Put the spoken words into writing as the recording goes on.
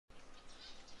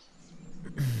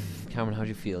Cameron, how do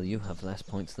you feel? You have less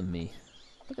points than me.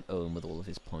 Look at Owen with all of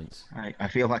his points. I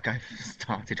feel like I've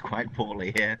started quite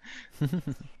poorly here.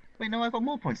 Wait, no, I've got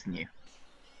more points than you.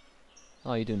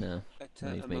 Oh, you do now. But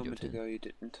Now you've a made your moment turn. ago you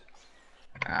didn't.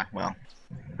 Ah, well,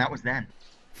 that was then.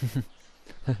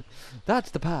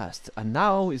 That's the past, and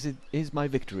now is my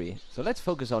victory. So let's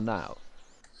focus on now.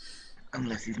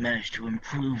 Unless he's managed to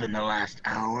improve in the last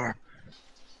hour.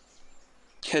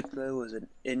 Hitler was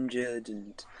injured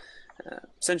and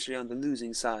essentially on the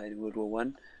losing side in World War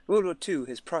One. World War Two,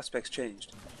 his prospects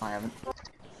changed. I haven't.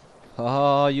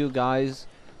 Oh, you guys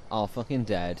are fucking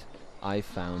dead. I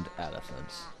found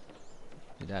elephants.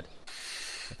 You're dead.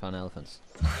 I found elephants.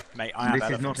 Mate, I have This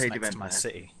is not elephants a next to my vampire.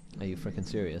 city. Are you freaking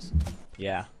serious?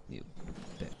 Yeah. You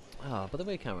bit. Ah, by the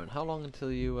way, Cameron, how long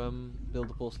until you build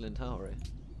the porcelain tower?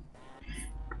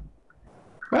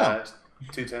 Well,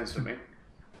 2 turns for me.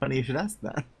 funny you should ask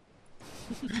that.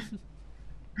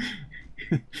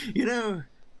 You know,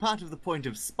 part of the point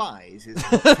of spies is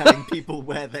telling people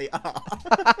where they are.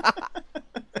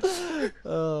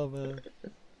 Oh man.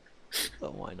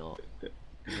 But why not?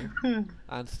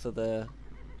 Adds to it a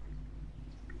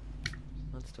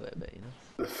bit, you know.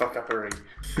 The fuck uppery.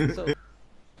 So I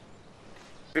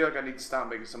feel like I need to start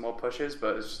making some more pushes,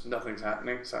 but there's nothing's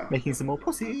happening, so... Making some more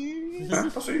pussy.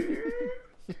 Pussy.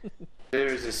 There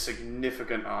is a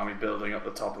significant army building up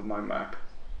the top of my map.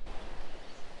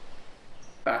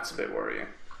 That's a bit worrying.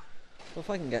 well, if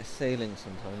I can get sailing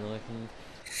sometime, then I can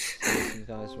take you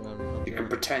guys around and help You you can out.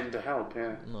 pretend to help,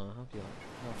 yeah. No, I'll help you out.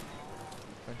 Help.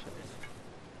 Friendship.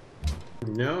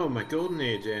 No, my golden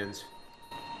age ends.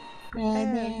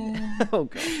 Oh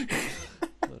god.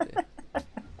 Oh dear.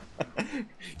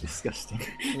 Disgusting.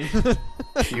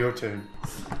 Your turn.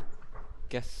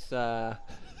 Guess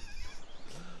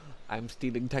I'm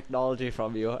stealing technology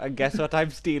from you, and guess what I'm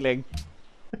stealing?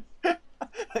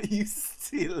 Are you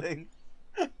stealing?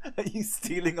 Are you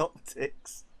stealing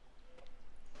optics?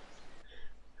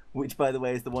 Which, by the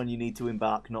way, is the one you need to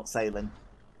embark, not sailing.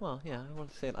 Well, yeah, I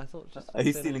want to sail. I thought just. Are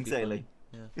you sailing would stealing be sailing?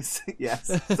 fun. Yes,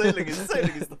 sailing is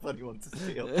the funny one to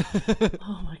steal.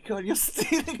 Oh my god, you're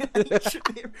stealing an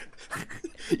ancient hero.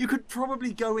 You could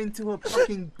probably go into a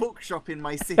fucking bookshop in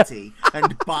my city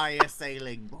and buy a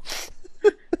sailing book.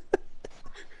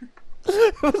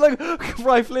 It was like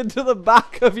rifle into the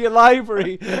back of your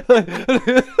library.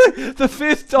 The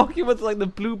first document's like the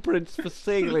blueprints for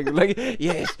sailing. Like,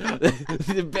 yes,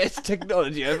 the best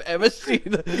technology I've ever seen.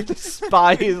 The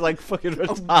spy is like fucking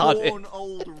retarded. A worn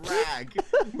old rag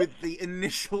with the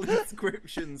initial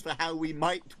inscriptions for how we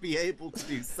might be able to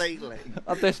do sailing.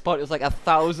 At this point, it's like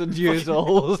 1,000 years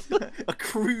old. A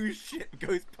cruise ship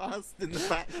goes past in the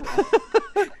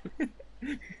background.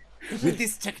 With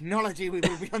this technology, we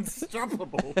will be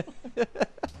unstoppable.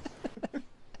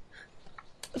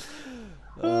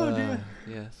 Oh dear.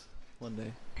 Yes, one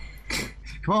day.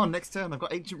 Come on, next turn. I've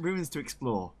got ancient ruins to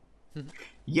explore.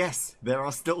 Yes, there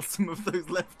are still some of those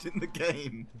left in the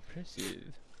game.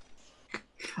 Impressive.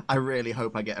 I really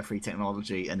hope I get a free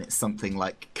technology and it's something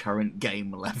like current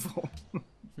game level.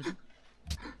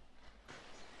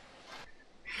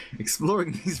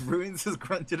 Exploring these ruins has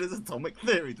granted us atomic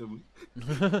theory to me.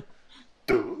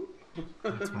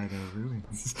 That's why they're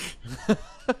ruins.